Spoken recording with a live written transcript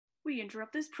We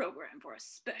interrupt this program for a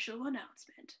special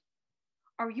announcement.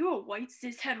 Are you a white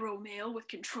cis hetero male with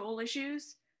control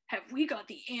issues? Have we got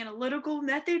the analytical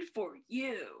method for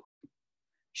you?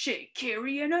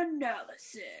 Schenkerian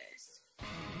Analysis.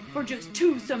 For just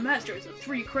 2 semesters of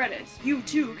 3 credits, you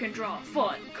too can draw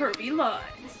fun, curvy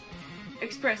lines,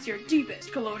 express your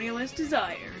deepest colonialist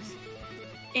desires,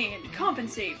 and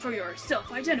compensate for your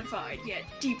self-identified yet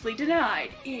deeply denied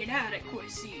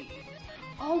inadequacy,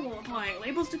 all while applying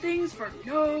labels to things for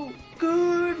no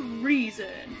good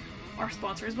reason. Our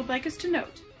sponsors would like us to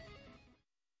note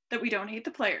that we don't hate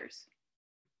the players,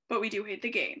 but we do hate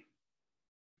the game.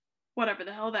 Whatever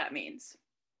the hell that means.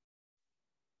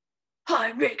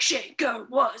 Heinrich Schenker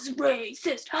was a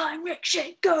racist. Heinrich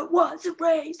Schenker was a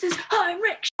racist.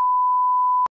 Heinrich